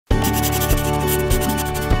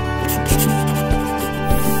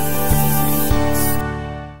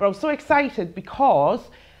But I was so excited because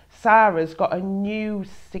Sara's got a new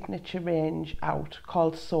signature range out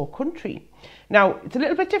called Sew Country. Now, it's a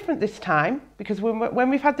little bit different this time because when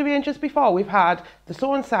we've had the ranges before, we've had the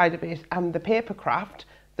sewing side of it and the paper craft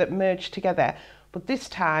that merged together. But this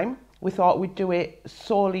time, we thought we'd do it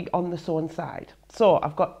solely on the sewing side. So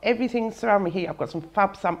I've got everything surrounding me here. I've got some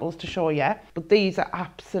fab samples to show you, but these are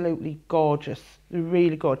absolutely gorgeous. They're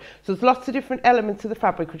really good. So there's lots of different elements of the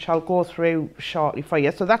fabric, which I'll go through shortly for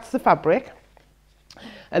you. So that's the fabric.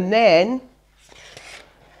 And then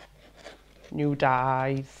new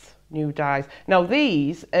dyes. Now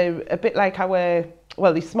these are a bit like our,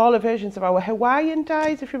 well, these smaller versions of our Hawaiian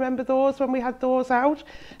dyes, if you remember those when we had those out.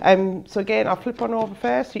 So again, I'll flip on over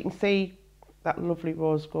first so you can see that lovely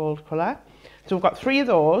rose gold colour. So we've got 3 of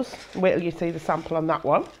those. Wait till you see the sample on that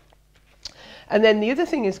one. And then the other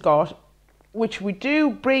thing is got, which we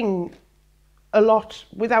do bring a lot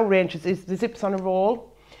with our ranges, is the zips on a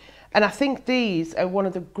roll. And I think these are one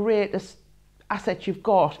of the greatest assets you've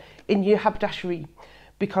got in your haberdashery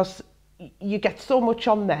because you get so much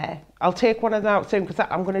on there. I'll take one of them out soon because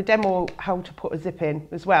I'm going to demo how to put a zip in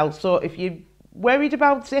as well. So if you're worried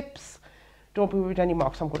about zips, don't be worried anymore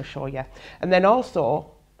because I'm going to show you. And then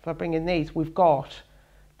also, if I bring in these, we've got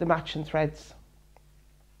the matching threads.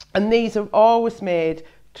 And these are always made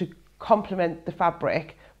to complement the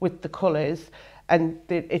fabric with the colours. And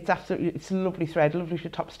it's absolutely, it's a lovely thread, lovely to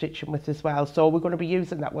top stitching with as well. So we're going to be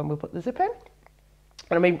using that when we put the zip in.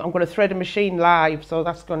 And I mean, I'm going to thread a machine live, so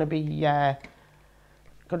that's going to be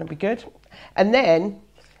good. And then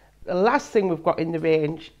the last thing we've got in the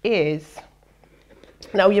range is,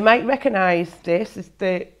 now you might recognise this, is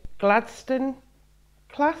the Gladstone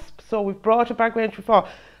clasp. So we've brought a bag range before.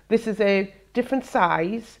 This is a different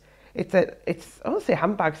size. It's I won't say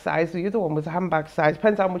handbag size, the other one was a handbag size,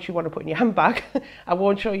 depends how much you want to put in your handbag. I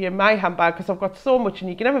won't show you my handbag because I've got so much and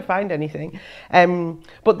you can never find anything.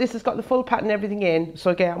 But this has got the full pattern, everything in.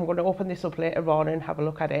 So again, I'm going to open this up later on and have a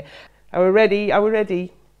look at it. Are we ready? Are we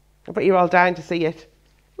ready? I bet you're all dying to see it.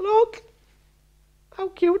 Look! How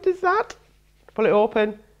cute is that? Pull it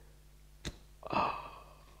open. Oh.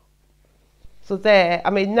 So there,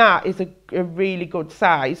 I mean, that is a really good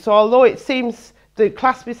size. So although it seems the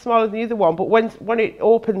clasp is smaller than the other one, but when it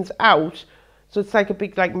opens out, so it's like a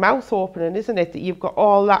big like mouth opening, isn't it? That you've got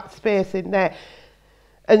all that space in there.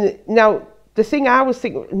 And now the thing I was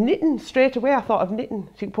thinking, knitting straight away, I thought of knitting.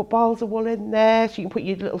 So you can put balls of wool in there, so you can put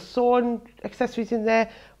your little sewing accessories in there.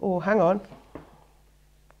 Oh, hang on.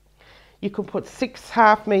 You can put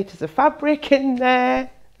 6.5 meters of fabric in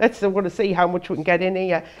there. I want to see how much we can get in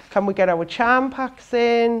here. Can we get our charm packs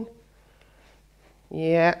in?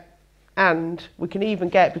 Yeah. And we can even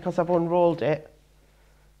get, because I've unrolled it,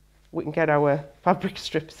 we can get our fabric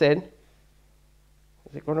strips in.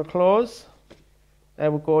 Is it going to close?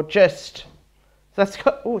 There we go, just. So that's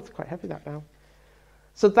got, oh, it's quite heavy that now.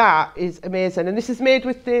 So that is amazing. And this is made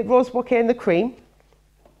with the rose bouquet and the cream.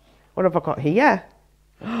 What have I got here?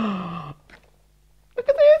 Look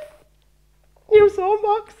at this. New sewing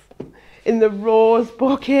box. In the rose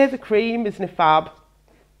bouquet, the cream, isn't it fab?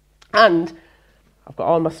 And I've got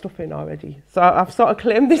all my stuff in already. So I've sort of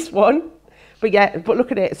claimed this one. But yeah, but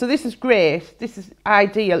look at it. So this is great. This is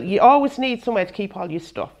ideal. You always need somewhere to keep all your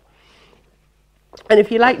stuff. And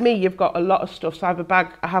if you're like me, you've got a lot of stuff. So I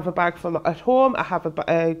have a bag for at home. I have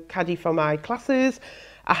a caddy for my classes.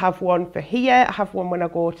 I have one for here. I have one when I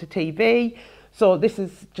go to TV. So this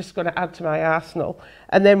is just going to add to my arsenal.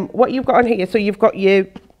 And then what you've got on here, so you've got your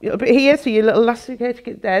little bit here, so your little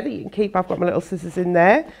elasticator there that you can keep. I've got my little scissors in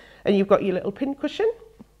there. And you've got your little pin cushion,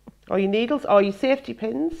 or your needles, or your safety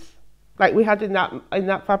pins, like we had in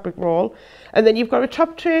that fabric roll. And then you've got a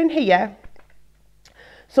top tray in here.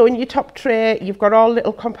 So in your top tray, you've got all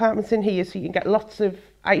little compartments in here, so you can get lots of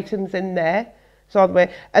items in there. So all the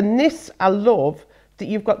way. And this, I love that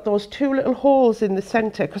you've got those 2 little holes in the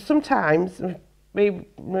centre, because sometimes, maybe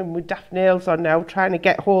with daft nails on now, trying to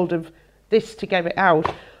get hold of this to get it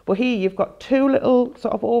out. But here you've got 2 little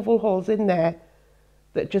sort of oval holes in there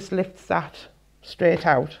that just lifts that straight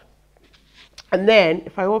out. And then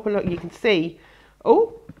if I open up, you can see,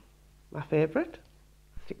 oh, my favourite,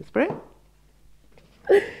 stick spray.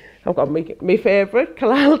 I've got my favourite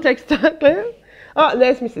Kalal textile glue. Oh, and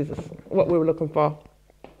there's my scissors, what we were looking for.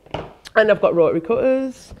 And I've got rotary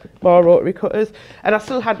cutters, more rotary cutters, and I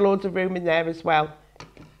still had loads of room in there as well.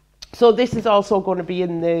 So this is also going to be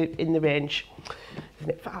in the range, isn't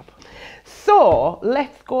it fab? So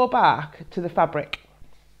let's go back to the fabric.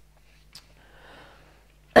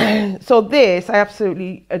 So this, I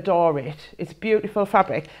absolutely adore it. It's beautiful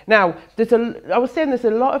fabric. Now, I was saying there's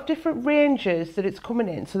a lot of different ranges that it's coming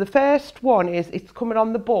in. So the first one is it's coming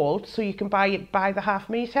on the bolt, so you can buy it by the ½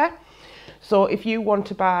 metre. So if you want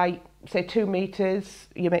to buy, say 2 metres,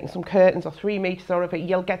 you're making some curtains, or 3 metres or whatever,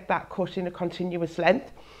 you'll get that cut in a continuous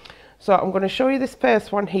length. So I'm going to show you this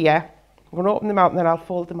first one here. I'm going to open them out and then I'll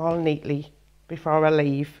fold them all neatly before I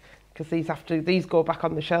leave, because these go back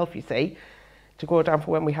on the shelf, you see, to go down for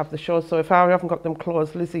when we have the show. So if I haven't got them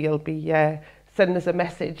closed, Lizzie will be sending us a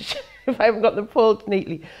message if I haven't got them folded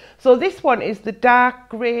neatly. So this one is the dark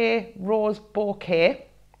grey rose bouquet.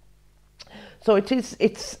 So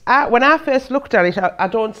it's when I first looked at it, I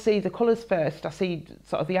don't see the colours first, I see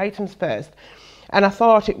sort of the items first. And I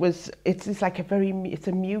thought it's like it's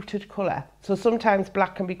a muted colour. So sometimes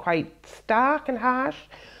black can be quite stark and harsh,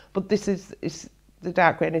 but this is the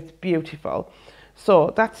dark grey and it's beautiful.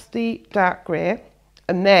 So that's the dark grey.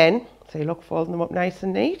 And then, see, look, folding them up nice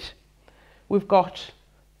and neat. We've got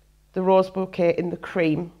the rose bouquet in the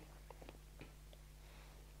cream.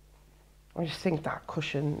 I just think that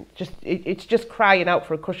cushion, it's just crying out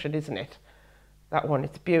for a cushion, isn't it? That one,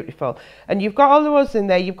 it's beautiful. And you've got all the roses in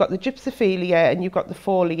there. You've got the gypsophilia and you've got the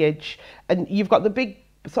foliage and you've got the big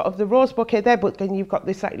sort of the rose bouquet there, but then you've got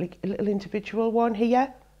this like a little individual one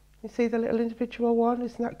here. You see the little individual one?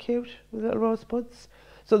 Isn't that cute with little rosebuds?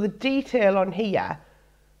 So the detail on here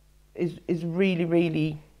is really,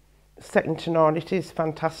 really second to none. It is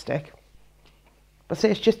fantastic. But see,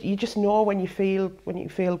 it's just, you just know when you feel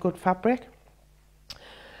good fabric.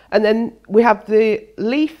 And then we have the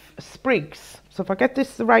leaf sprigs. So if I get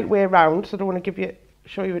this the right way around, so I don't want to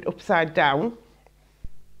show you it upside down.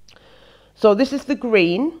 So this is the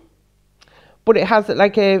green, but it has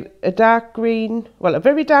like a dark green, well, a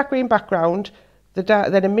very dark green background,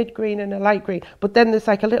 then a mid green and a light green. But then there's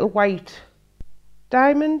like a little white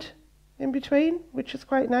diamond in between, which is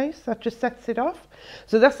quite nice. That just sets it off.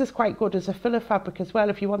 So this is quite good as a filler fabric as well,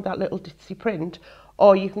 if you want that little ditzy print,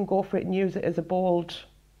 or you can go for it and use it as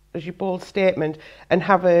your bold statement and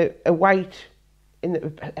have a white,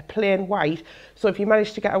 a plain white. So if you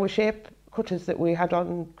manage to get our shape cutters that we had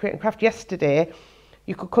on Create and Craft yesterday,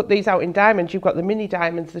 you could cut these out in diamonds. You've got the mini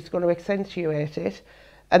diamonds that's going to accentuate it,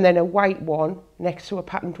 and then a white one next to a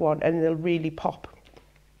patterned one, and they'll really pop.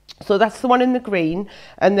 So that's the one in the green,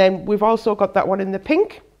 and then we've also got that one in the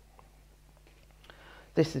pink.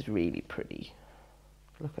 This is really pretty.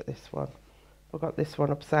 Look at this one. We've got this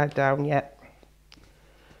one upside down yet.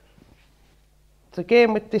 So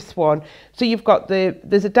again with this one, so you've got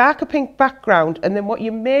there's a darker pink background, and then what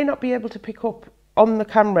you may not be able to pick up on the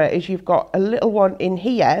camera is you've got a little one in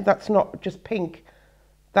here that's not just pink,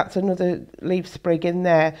 that's another leaf sprig in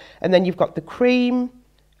there, and then you've got the cream,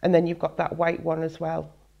 and then you've got that white one as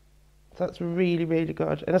well. So that's really, really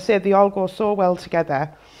good. And I say they all go so well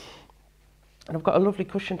together. And I've got a lovely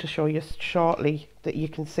cushion to show you shortly that you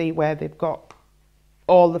can see where they've got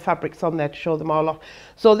all the fabrics on there to show them all off.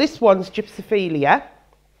 So this one's gypsophilia.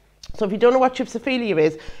 So if you don't know what gypsophilia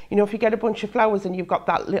is, you know, if you get a bunch of flowers and you've got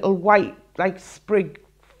that little white, like sprig,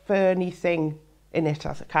 ferny thing in it,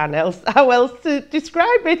 as I can't how else to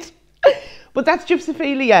describe it. But that's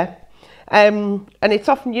gypsophilia. And it's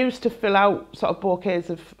often used to fill out sort of bouquets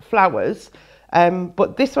of flowers.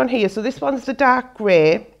 But this one here, so this one's the dark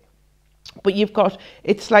grey, but you've got,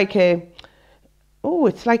 it's like an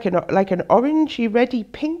orangey, reddy,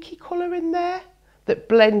 pinky colour in there that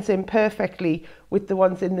blends in perfectly with the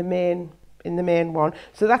ones in the main one.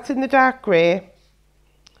 So that's in the dark grey.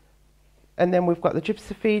 And then we've got the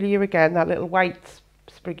gypsophilia again, that little white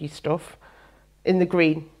spriggy stuff in the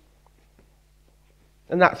green.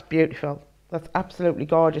 And that's beautiful. That's absolutely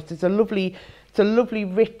gorgeous. It's a lovely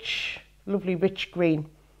rich green.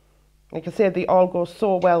 Like I said, they all go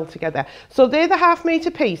so well together. So they're the ½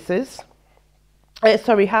 metre pieces.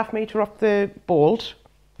 ½ metre off the bolt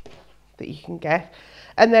that you can get.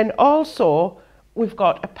 And then also we've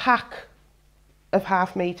got a pack of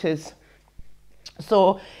 ½ meters.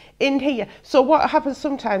 So in here, so what happens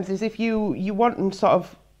sometimes is if you want sort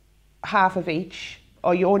of half of each,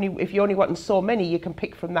 or if you only want so many, you can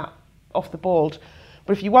pick from that off the bolt.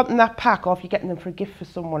 But if you want that pack, or if you're getting them for a gift for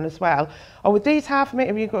someone as well, or with these ½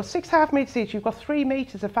 metre, you've got 6 ½ meters each, you've got 3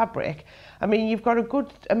 meters of fabric. I mean, you've got a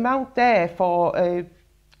good amount there for a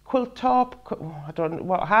quilt top, I don't know,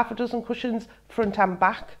 what, half a dozen cushions, front and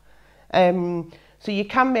back. So you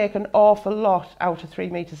can make an awful lot out of 3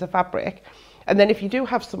 meters of fabric. And then if you do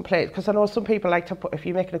have some plain, because I know some people like to put, if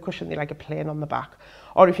you're making a cushion, they like a plain on the back.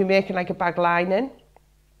 Or if you're making like a bag lining,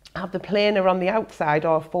 have the plainer on the outside,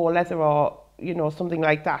 or faux leather, or, you know, something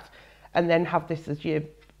like that. And then have this as your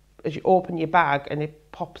as you open your bag and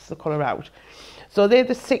it pops the colour out. So they're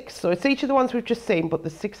the 6, so it's each of the ones we've just seen, but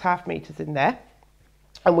there's 6.5 metres in there.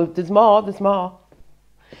 And there's more.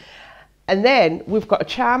 And then we've got a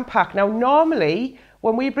charm pack. Now normally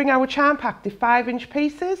when we bring our charm pack, they're 5-inch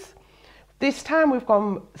pieces. This time we've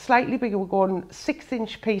gone slightly bigger, we're going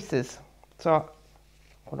 6-inch pieces. So I'm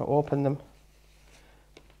going to open them.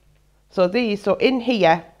 So in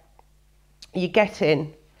here, you're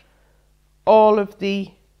getting all of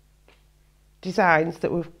the designs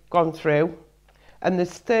that we've gone through. And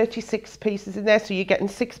there's 36 pieces in there, so you're getting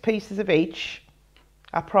 6 pieces of each,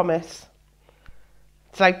 I promise.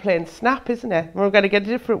 It's like playing Snap, isn't it? We're going to get a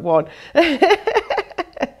different one.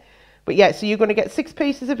 But yeah, so you're going to get 6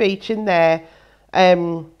 pieces of each in there,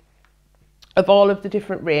 of all of the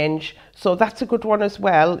different range. So that's a good one as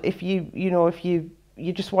well, if you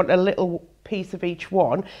just want a little piece of each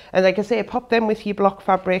one. And like I say, pop them with your block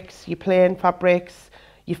fabrics, your plain fabrics,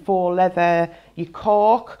 your faux leather, your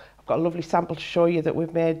cork. I've got a lovely sample to show you that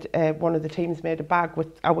we've made, one of the teams made a bag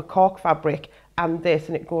with our cork fabric and this,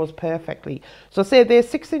 and it goes perfectly. So say they're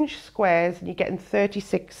 6-inch squares and you're getting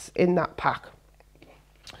 36 in that pack.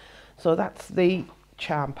 So that's the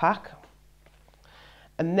charm pack.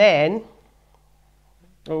 And then,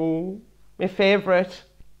 oh, my favourite,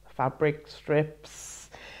 fabric strips.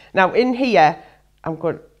 Now in here, I'm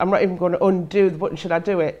not even going to undo the button. Should I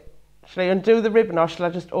do it? Should I undo the ribbon or should I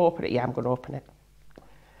just open it? Yeah, I'm going to open it.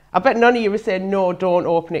 I bet none of you are saying, no, don't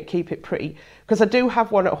open it, keep it pretty. Because I do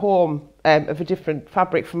have one at home of a different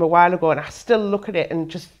fabric from a while ago, and I still look at it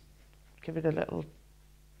and just give it a little,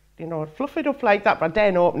 fluff it up like that, but I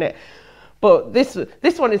daren't open it. But this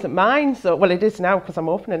one isn't mine, so, well, it is now because I'm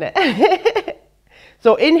opening it.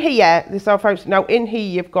 So in here, now in here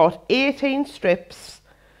you've got 18 strips,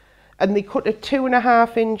 and they cut at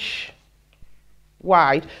 2.5-inch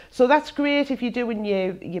wide. So that's great if you're doing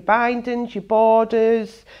your bindings, your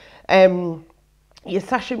borders, your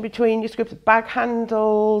sashing between your scripts, bag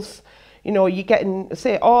handles. You're getting,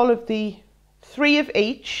 say, all of the 3 of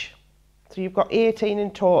each. So you've got 18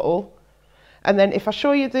 in total. And then if I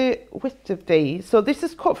show you the width of these, so this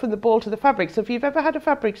is cut from the ball to the fabric. So if you've ever had a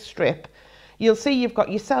fabric strip, you'll see you've got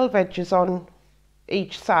your selve edges on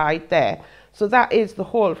each side there. So that is the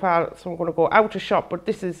whole, so I'm going to go out of shot, but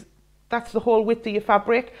that's the whole width of your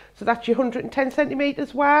fabric. So that's your 110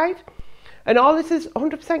 centimetres wide. And all this is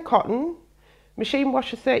 100% cotton, machine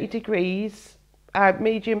wash at 30 degrees,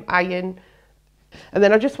 medium iron. And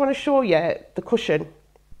then I just want to show you the cushion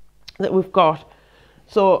that we've got.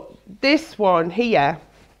 So this one here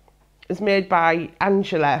is made by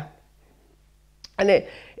Angela. And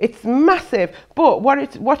it's massive. But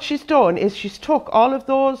what she's done is she's took all of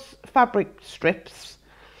those fabric strips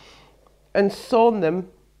and sewn them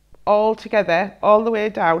all together, all the way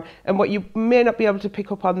down. And what you may not be able to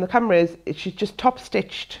pick up on the camera is she's just top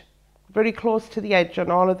stitched very close to the edge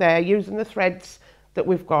on all of there using the threads that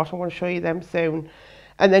we've got. I'm going to show you them soon.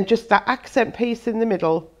 And then just that accent piece in the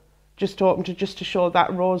middle, just open to show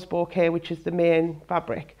that rose bouquet, which is the main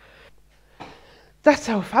fabric. That's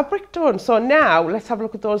our fabric done. So now let's have a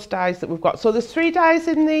look at those dyes that we've got. So there's 3 dyes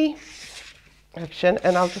in the action,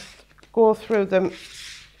 and I'll just go through them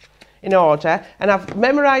in order. And I've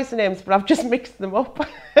memorised the names, but I've just mixed them up.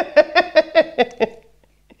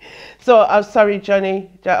 So I'm sorry,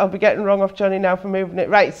 Johnny. I'll be getting wrong off Johnny now for moving it.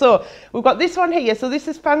 Right, so we've got this one here. So this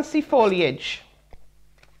is Fancy Foliage.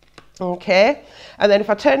 Okay, and then if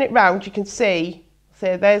I turn it round, you can see,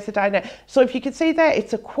 say there's the dye now. So if you can see there,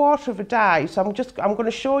 it's 1/4 of a dye. So I'm going to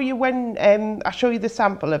show you when I show you the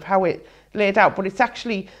sample of how it laid out. But it's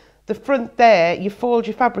actually the front there. You fold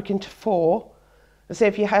your fabric into 4. And say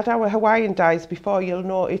if you had our Hawaiian dyes before, you'll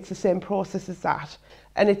know it's the same process as that,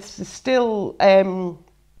 and it's still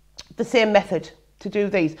the same method to do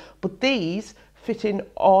these. But these fit in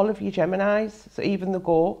all of your Geminis, so even the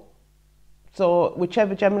Go. So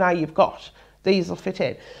whichever Gemini you've got, these will fit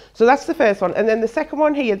in. So that's the first one. And then the second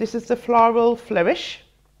one here, this is the Floral Flourish.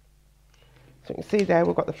 So you can see there,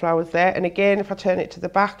 we've got the flowers there. And again, if I turn it to the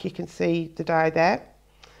back, you can see the dye there.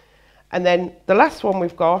 And then the last one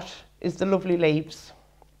we've got is the Lovely Leaves.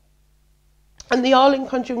 And they all in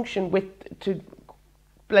conjunction to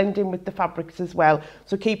blend in with the fabrics as well.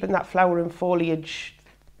 So keeping that flower and foliage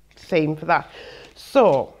theme for that.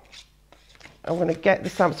 So I'm going to get the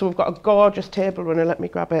sample. So we've got a gorgeous table runner. Let me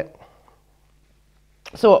grab it.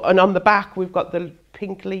 So, and on the back, we've got the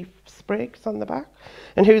pink leaf sprigs on the back.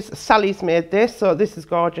 And Sally's made this. So this is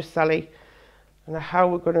gorgeous, Sally. And how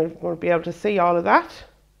we're going to be able to see all of that.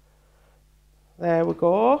 There we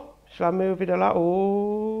go. Shall I move it a lot?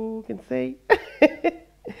 Oh, you can see.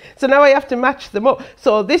 So now I have to match them up.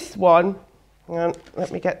 So this one, hang on,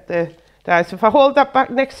 let me get the die. So if I hold that back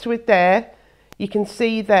next to it there, you can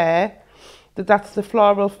see there that that's the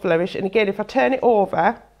floral flourish. And again, if I turn it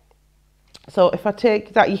over, so if I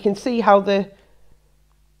take that, you can see how the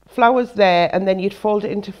flowers there, and then you'd fold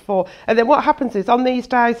it into 4. And then what happens is on these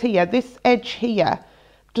dies here, this edge here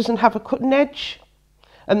doesn't have a cutting edge,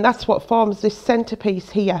 and that's what forms this centerpiece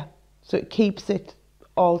here. So it keeps it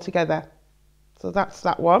all together. So that's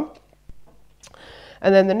that one.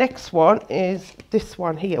 And then the next one is this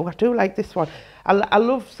one here. Oh, I do like this one. I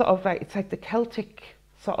love sort of like, it's like the Celtic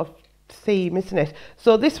sort of theme, isn't it?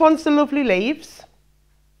 So this one's the lovely leaves.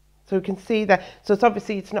 So you can see that. So it's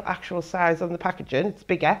obviously it's not actual size on the packaging, it's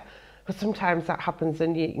bigger. But sometimes that happens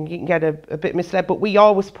and you can get a bit misled. But we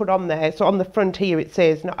always put on there, so on the front here it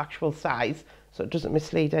says not actual size, so it doesn't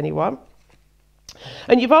mislead anyone.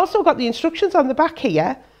 And you've also got the instructions on the back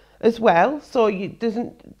here as well. So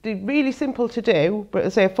they're really simple to do, but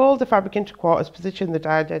as I say, fold the fabric into quarters, position the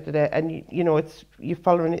die, and you know you're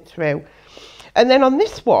following it through. And then on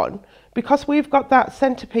this one, because we've got that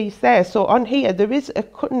centerpiece there, so on here there is a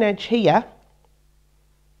cutting edge here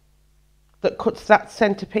that cuts that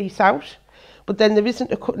centerpiece out, but then there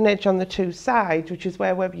isn't a cutting edge on the 2 sides, which is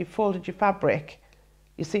where you've folded your fabric,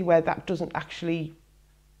 you see where that doesn't actually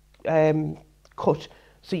cut,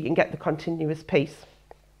 so you can get the continuous piece.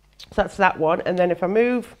 So that's that one. And then if I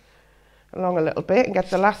move along a little bit and get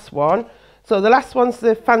the last one, so the last one's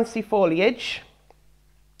the fancy foliage,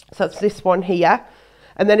 so that's this one here.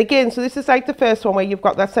 And then again, so this is like the first one where you've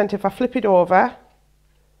got that centre. If I flip it over,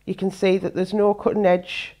 you can see that there's no cutting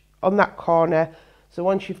edge on that corner. So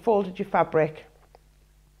once you've folded your fabric,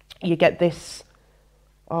 you get this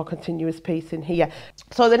continuous piece in here.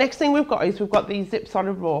 So the next thing we've got is we've got these zips on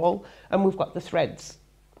a roll, and we've got the threads.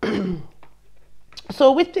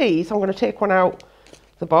 So with these, I'm going to take one out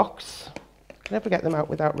the box. I can never get them out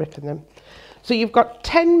without ripping them. So you've got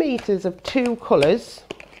 10 meters of 2 colours.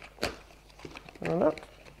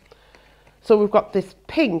 So we've got this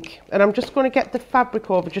pink, and I'm just going to get the fabric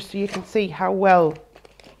over just so you can see how well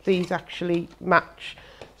these actually match.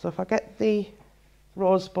 So if I get the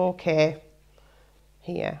rose bouquet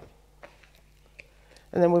here,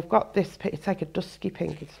 and then we've got this, it's like a dusky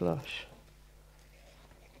pink, it's lush.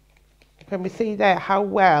 Can we see there how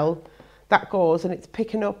well that goes, and it's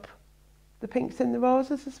picking up the pinks in the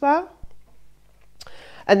roses as well.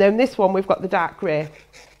 And then this one we've got the dark grey.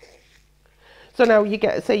 So now you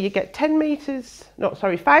get, say you get 10 meters, no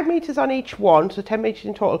sorry, 5 meters on each one, so 10 meters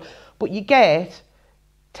in total, but you get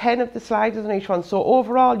 10 of the sliders on each one. So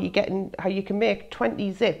overall you're getting how you can make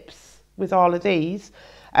 20 zips with all of these.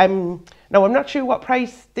 Now I'm not sure what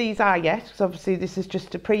price these are yet, because obviously this is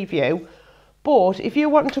just a preview. But if you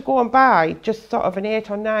want to go and buy just sort of an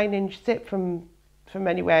 8 or 9 inch zip from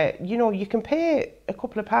anywhere, you know, you can pay a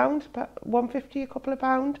couple of pounds, £1.50, a couple of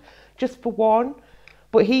pounds, just for one.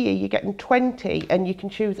 But here you're getting 20, and you can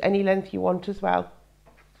choose any length you want as well.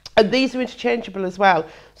 And these are interchangeable as well.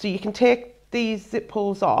 So you can take these zip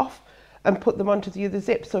pulls off and put them onto the other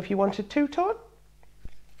zip. So if you wanted 2-tone,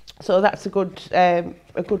 so that's a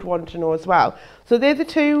good one to know as well. So they're the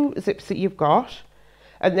 2 zips that you've got.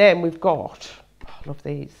 And then we've got, oh, I love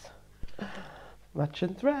these,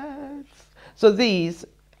 matching threads. So these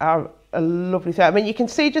are a lovely thing. I mean, you can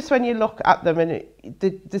see just when you look at them, and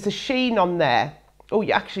there's a sheen on there. Oh,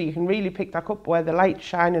 you can really pick that up where the light's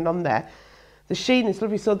shining on there. The sheen is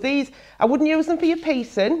lovely. So these, I wouldn't use them for your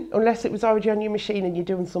piecing unless it was already on your machine and you're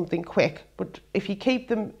doing something quick. But if you keep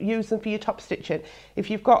them, use them for your top stitching.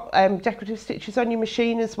 If you've got decorative stitches on your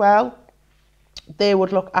machine as well, they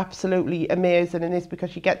would look absolutely amazing in this,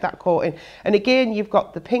 because you get that coating. And again, you've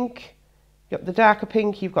got the pink, you've got the darker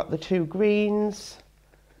pink, you've got the 2 greens.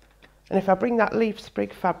 And if I bring that leaf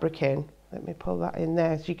sprig fabric in, let me pull that in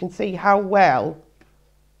there, so you can see how well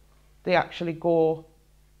they actually go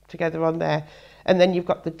together on there. And then you've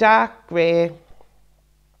got the dark grey,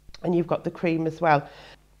 and you've got the cream as well.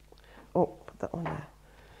 Oh, put that on there.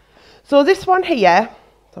 So this one here,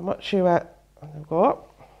 I'm not sure where I'm going to go.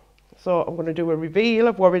 So I'm going to do a reveal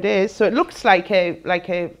of what it is. So it looks like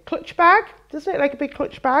a clutch bag, doesn't it? Like a big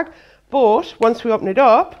clutch bag. But once we open it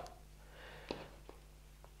up,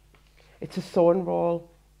 it's a sewing roll,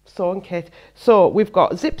 sewing kit. So we've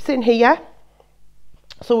got zips in here.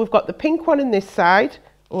 So we've got the pink one in this side.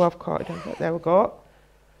 Oh, I've caught it. There we go.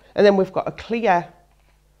 And then we've got a clear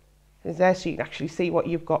is there, so you can actually see what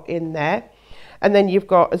you've got in there. And then you've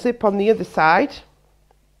got a zip on the other side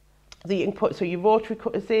that you can put, so your rotary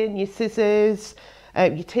cutters in, your scissors,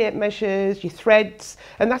 your tape measures, your threads.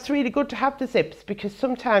 And that's really good to have the zips, because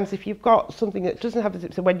sometimes if you've got something that doesn't have the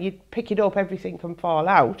zips, and when you pick it up everything can fall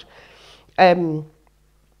out,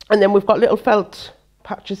 And then we've got little felt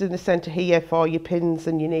patches in the centre here for your pins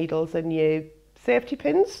and your needles and your safety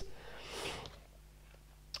pins.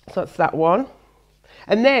 So that's that one.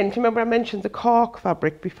 And then, do you remember I mentioned the cork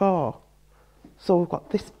fabric before? So we've got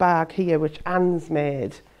this bag here, which Anne's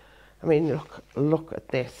made. I mean, look at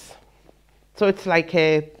this. So it's like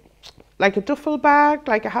a duffel bag,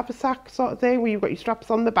 like a haversack sort of thing, where you've got your straps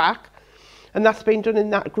on the back. And that's been done in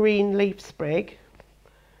that green leaf sprig.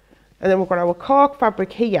 And then we've got our cork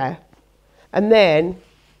fabric here. And then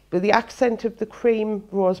with the accent of the cream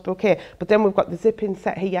rose bouquet. But then we've got the zip-in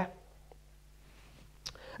set here.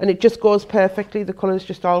 And it just goes perfectly. The colours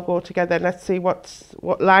just all go together. Let's see what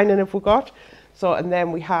lining have we got. So, and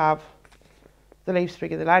then we have the leaf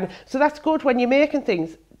sprig of the lining. So that's good when you're making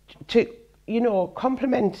things to, you know,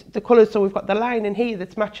 complement the colours. So we've got the lining here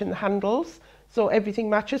that's matching the handles. So everything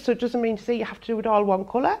matches. So it doesn't mean to say you have to do it all one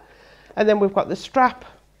colour. And then we've got the strap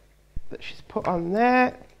that she's put on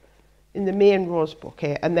there in the main rose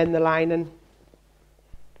bouquet. And then the lining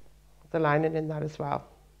in that as well.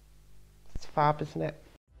 It's fab, isn't it?